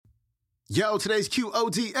Yo, today's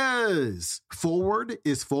QOD is forward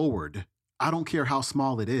is forward. I don't care how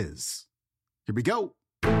small it is. Here we go.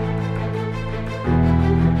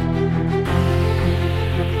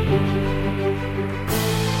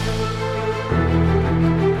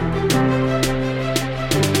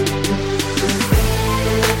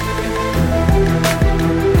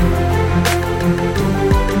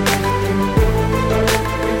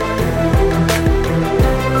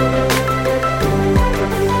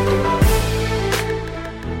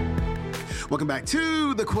 Welcome back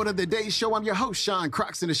to the Quote of the Day Show. I'm your host, Sean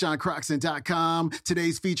Croxton of SeanCroxton.com.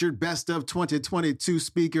 Today's featured Best of 2022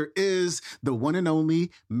 speaker is the one and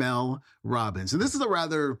only Mel Robbins. And this is a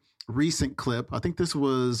rather recent clip. I think this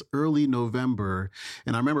was early November.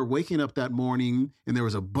 And I remember waking up that morning and there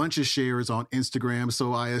was a bunch of shares on Instagram.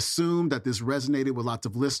 So I assumed that this resonated with lots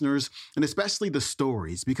of listeners, and especially the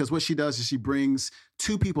stories, because what she does is she brings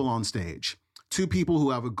two people on stage. Two people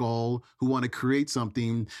who have a goal, who want to create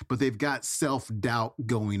something, but they've got self-doubt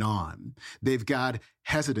going on. They've got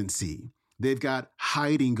hesitancy. They've got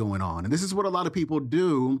hiding going on. And this is what a lot of people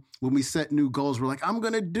do when we set new goals. We're like, I'm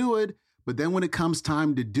going to do it. But then when it comes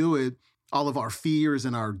time to do it, all of our fears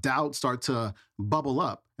and our doubts start to bubble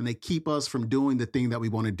up and they keep us from doing the thing that we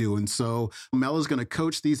want to do. And so Mel is going to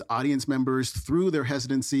coach these audience members through their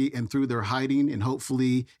hesitancy and through their hiding. And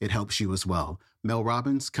hopefully it helps you as well. Mel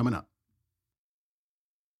Robbins coming up.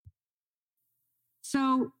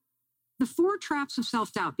 So the 4 traps of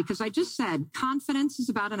self-doubt, because I just said confidence is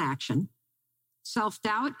about an action.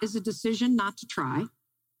 Self-doubt is a decision not to try.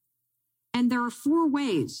 And there are 4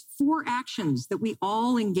 ways, 4 actions that we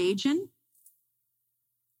all engage in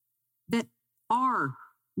that are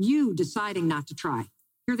you deciding not to try.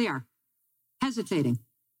 Here they are: hesitating,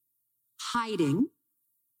 hiding,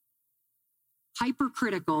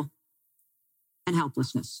 hypercritical, and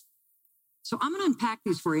helplessness. So I'm going to unpack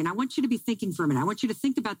these for you, and I want you to be thinking for a minute. I want you to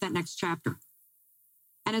think about that next chapter.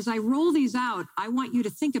 And as I roll these out, I want you to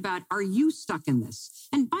think about, are you stuck in this?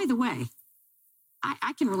 And by the way,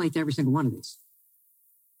 I can relate to every single one of these.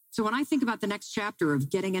 So when I think about the next chapter of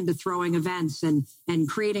getting into throwing events and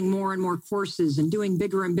creating more and more courses and doing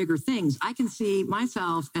bigger and bigger things, I can see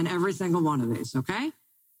myself in every single one of these, okay?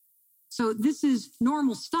 So this is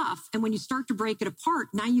normal stuff. And when you start to break it apart,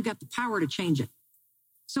 now you got the power to change it.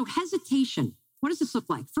 So hesitation, what does this look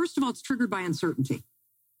like? First of all, it's triggered by uncertainty.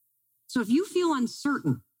 So if you feel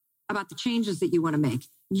uncertain about the changes that you want to make,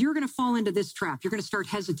 you're going to fall into this trap. You're going to start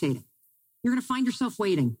hesitating. You're going to find yourself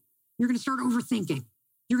waiting. You're going to start overthinking.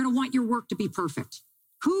 You're going to want your work to be perfect.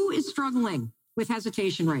 Who is struggling with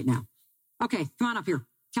hesitation right now? Okay, come on up here.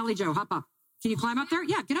 Kelly Jo, hop up. Can you climb up there?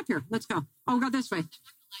 Yeah, get up here. Let's go. Oh, go this way.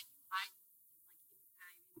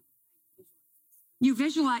 You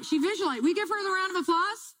visualize. She visualized. We give her the round of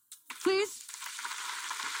applause, please.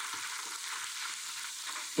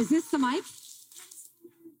 Is this the mic?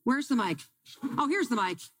 Where's the mic? Oh, here's the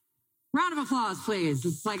mic. Round of applause, please.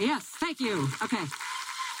 It's like, yes, thank you. Okay.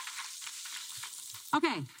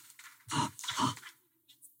 Okay.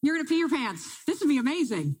 You're going to pee your pants. This would be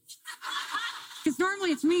amazing. Because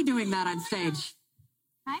normally it's me doing that on stage.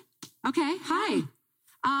 Hi. Okay, hi.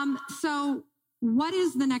 So what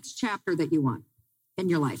is the next chapter that you want in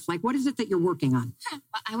your life? Like, what is it that you're working on?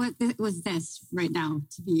 It was this right now,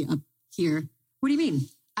 to be up here. What do you mean?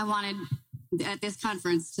 I wanted at this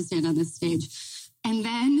conference to stand on this stage. And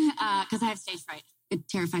then, because I have stage fright, it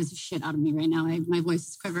terrifies the shit out of me right now. My voice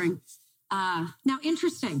is quivering. Now,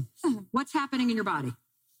 interesting. What's happening in your body?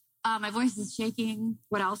 My voice is shaking.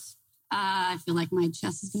 What else? I feel like my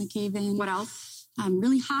chest is going to cave in. What else? I'm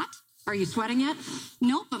really hot. Are you sweating yet?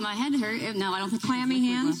 Nope, but my head hurt. No, I don't think. Clammy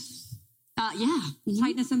hands? Yeah. Mm-hmm.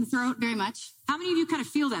 Tightness in the throat? Very much. How many of you kind of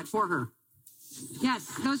feel that for her? Yes,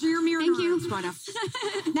 those are your mirror neurons.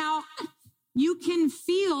 Thank you. Now, you can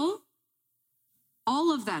feel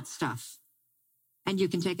all of that stuff, and you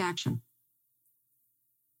can take action.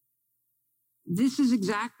 This is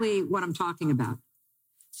exactly what I'm talking about.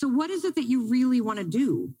 So what is it that you really want to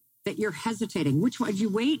do that you're hesitating? Which one? Do you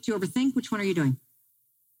wait? Do you overthink? Which one are you doing?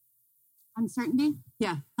 Uncertainty.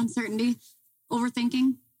 Yeah. Uncertainty.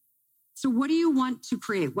 Overthinking. So what do you want to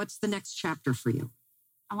create? What's the next chapter for you?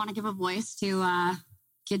 I want to give a voice to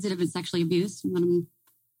kids that have been sexually abused and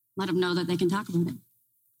let them know that they can talk about it.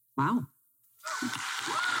 Wow.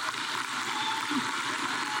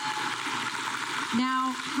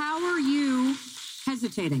 Now, how are you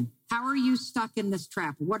hesitating? How are you stuck in this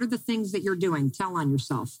trap? What are the things that you're doing? Tell on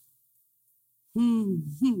yourself. Well,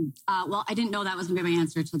 I didn't know that was going to be my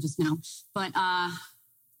answer until just now. But I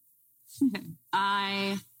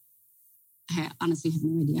honestly have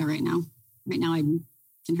no idea right now. Right now, I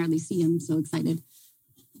can hardly see him. So excited.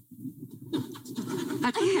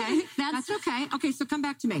 That's okay. That's okay. Okay, so come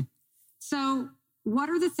back to me. So what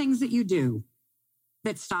are the things that you do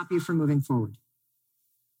that stop you from moving forward?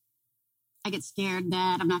 I get scared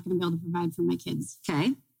that I'm not going to be able to provide for my kids.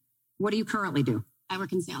 Okay. What do you currently do? I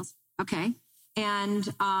work in sales. Okay. And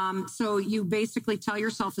so you basically tell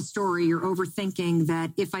yourself a story. You're overthinking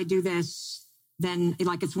that if I do this, then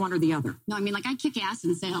like it's one or the other. No, I mean, like I kick ass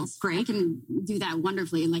in sales. Great. I can do that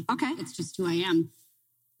wonderfully. Like, okay. It's just who I am.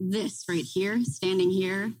 This right here, standing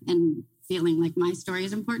here and feeling like my story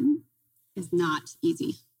is important is not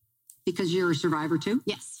easy. Because you're a survivor too?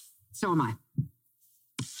 Yes. So am I.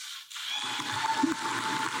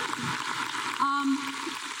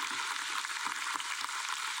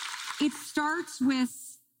 It starts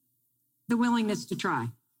with the willingness to try.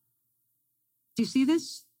 Do you see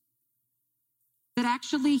this? That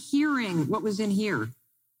actually hearing what was in here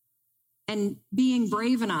and being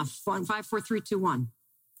brave enough on 5, 4, 3, 2, 1.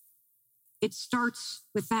 It starts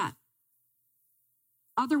with that.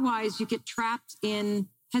 Otherwise, you get trapped in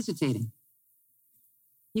hesitating.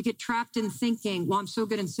 You get trapped in thinking, well, I'm so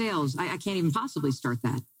good in sales. I can't even possibly start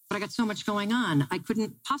that. But I got so much going on. I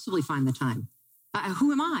couldn't possibly find the time.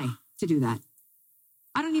 Who am I to do that?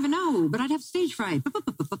 I don't even know, but I'd have stage fright.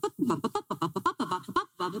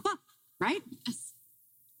 Right? Yes.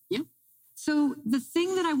 Yep. So the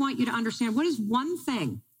thing that I want you to understand, what is one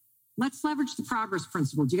thing? Let's leverage the progress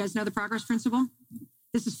principle. Do you guys know the progress principle?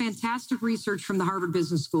 This is fantastic research from the Harvard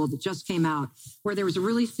Business School that just came out, where there was a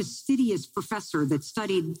really fastidious professor that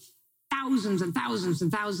studied thousands and thousands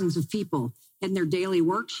and thousands of people in their daily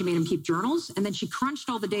work. She made them keep journals, and then she crunched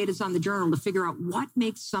all the data on the journal to figure out what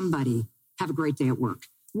makes somebody have a great day at work.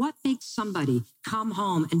 What makes somebody come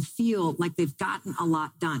home and feel like they've gotten a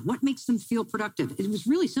lot done? What makes them feel productive? It was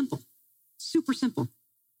really simple, super simple.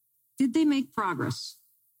 Did they make progress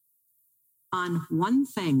on one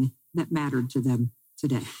thing that mattered to them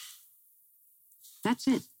today? That's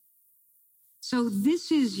it. So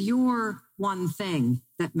this is your one thing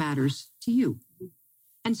that matters to you.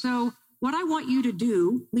 And so what I want you to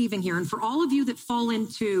do leaving here, and for all of you that fall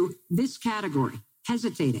into this category,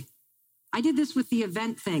 hesitating. I did this with the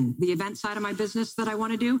event thing, the event side of my business that I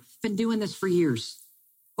want to do. Been doing this for years.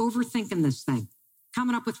 Overthinking this thing,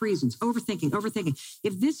 coming up with reasons, overthinking.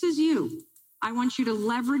 If this is you, I want you to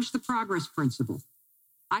leverage the progress principle.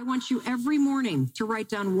 I want you every morning to write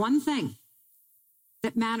down one thing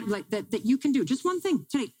that matters, like that you can do. Just one thing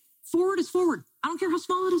today. Forward is forward. I don't care how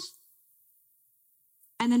small it is.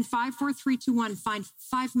 And then 5, 4, 3, 2, 1, find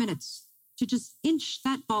 5 minutes to just inch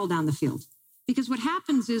that ball down the field. Because what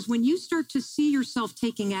happens is when you start to see yourself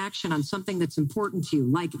taking action on something that's important to you,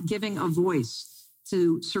 like giving a voice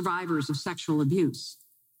to survivors of sexual abuse,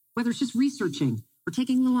 whether it's just researching or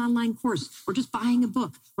taking a little online course or just buying a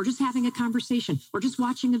book or just having a conversation or just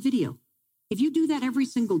watching a video. If you do that every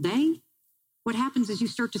single day, what happens is you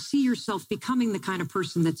start to see yourself becoming the kind of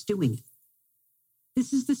person that's doing it.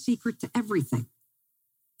 This is the secret to everything.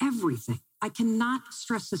 Everything. I cannot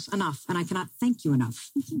stress this enough, and I cannot thank you enough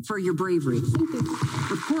for your bravery.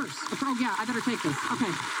 Of course. Oh, yeah, I better take this.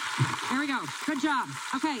 Okay. There we go. Good job.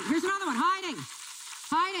 Okay, here's another one. Hiding.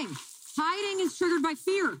 Hiding is triggered by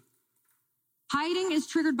fear. Hiding is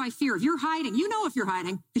triggered by fear. If you're hiding, you know if you're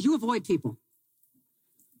hiding because you avoid people.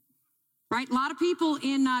 Right? A lot of people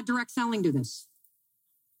in direct selling do this.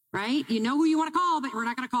 Right? You know who you want to call, but we're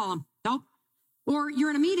not going to call them. Nope. Or you're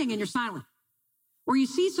in a meeting and you're silent. Or you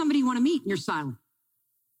see somebody you want to meet and you're silent.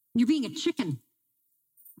 You're being a chicken.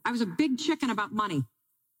 I was a big chicken about money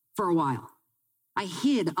for a while. I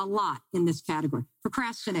hid a lot in this category.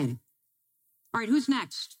 Procrastinating. All right, who's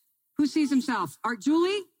next? Who sees himself? All right,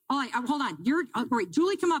 Julie. All right, hold on. Wait,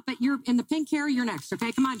 Julie, come up. You're in the pink hair. You're next.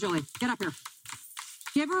 Okay, come on, Julie. Get up here.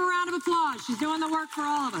 Give her a round of applause. She's doing the work for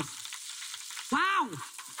all of us. Wow.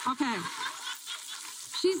 Okay.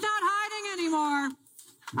 She's not hiding anymore.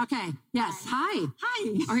 Okay. Yes. Hi.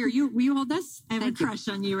 Hi. Oh, here, will you hold this? I have a crush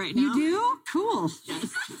on you right now. You do? Cool. Yes.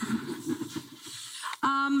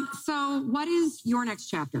 So what is your next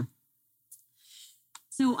chapter?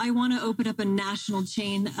 So I want to open up a national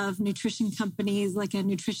chain of nutrition companies, like a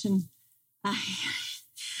nutrition.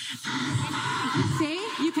 See,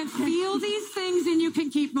 you can feel these things and you can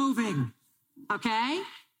keep moving. Okay.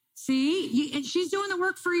 See, and she's doing the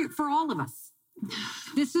work for all of us.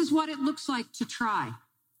 This is what it looks like to try.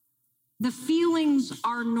 The feelings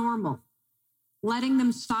are normal. Letting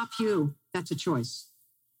them stop you, that's a choice.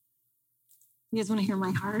 You guys want to hear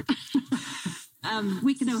my heart?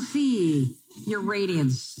 We can see your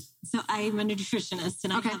radiance. So I'm a nutritionist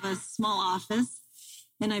and Okay. I have a small office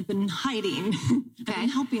and I've been hiding. I've been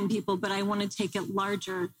helping people, but I want to take it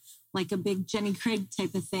larger, like a big Jenny Craig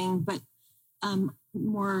type of thing. But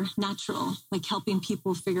more natural, like helping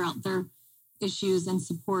people figure out their issues and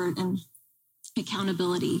support and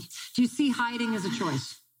accountability. Do you see hiding as a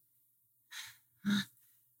choice?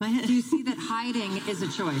 Do you see that hiding is a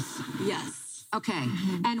choice? Yes. Okay.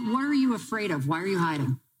 Mm-hmm. And what are you afraid of? Why are you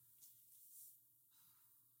hiding?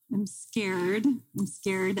 I'm scared. What are you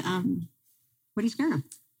scared of?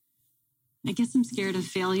 I guess I'm scared of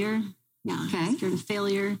failure. Yeah. Okay. I'm scared of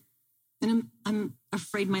failure. And I'm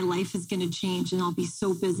afraid my life is going to change and I'll be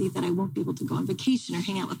so busy that I won't be able to go on vacation or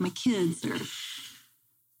hang out with my kids or.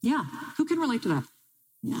 Yeah. Who can relate to that?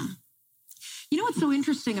 Yeah. You know what's so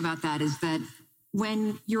interesting about that is that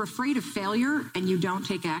when you're afraid of failure and you don't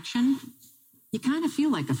take action, you kind of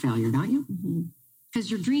feel like a failure, don't you?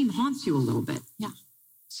 Because your dream haunts you a little bit. Yeah.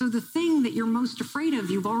 So the thing that you're most afraid of,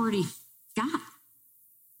 you've already got,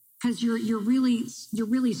 because you're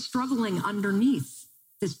really struggling underneath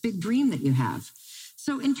this big dream that you have.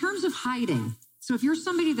 So in terms of hiding, so if you're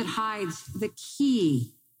somebody that hides, the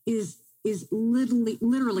key is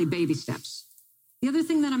literally baby steps. The other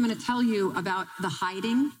thing that I'm going to tell you about the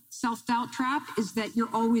hiding self-doubt trap is that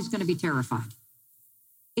you're always going to be terrified.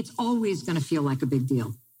 It's always going to feel like a big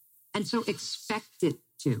deal. And so expect it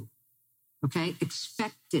to. Okay?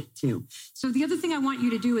 Expect it to. So the other thing I want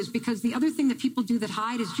you to do is, because the other thing that people do that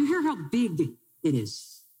hide is, do you hear how big it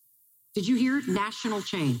is? Did you hear national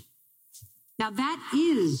chain? Now that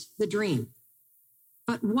is the dream.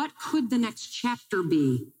 But what could the next chapter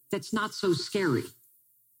be that's not so scary?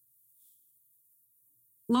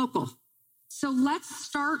 Local. So let's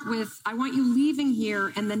start with, I want you leaving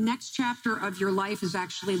here, and the next chapter of your life is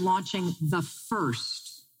actually launching the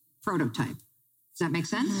first prototype. Does that make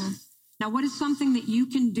sense? Mm-hmm. Now, what is something that you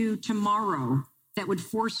can do tomorrow that would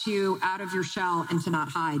force you out of your shell and to not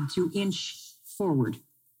hide, to inch forward?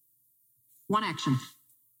 One action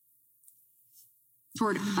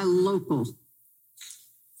toward a local.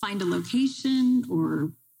 Find a location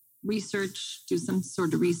or research, do some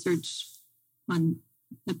sort of research on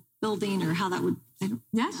the building or how that would.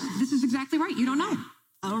 Yes, this is exactly right. You don't know.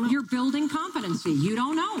 I don't know. You're building competency. You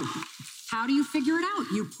don't know. How do you figure it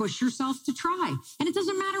out? You push yourself to try. And it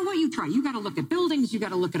doesn't matter what you try. You got to look at buildings. You got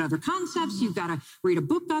to look at other concepts. You've got to read a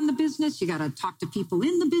book on the business. You got to talk to people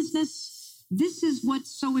in the business. This is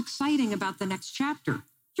what's so exciting about the next chapter.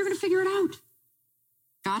 You're going to figure it out.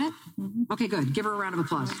 Got it? Mm-hmm. Okay, good. Give her a round of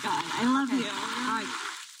applause. Oh my God, I love you. All right.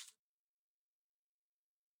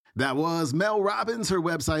 That was Mel Robbins. Her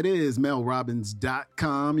website is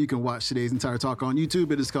melrobbins.com. You can watch today's entire talk on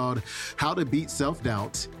YouTube. It is called How to Beat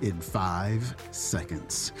Self-Doubt in 5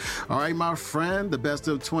 Seconds. All right, my friend, the best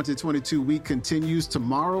of 2022 week continues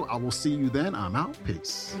tomorrow. I will see you then. I'm out.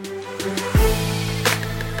 Peace.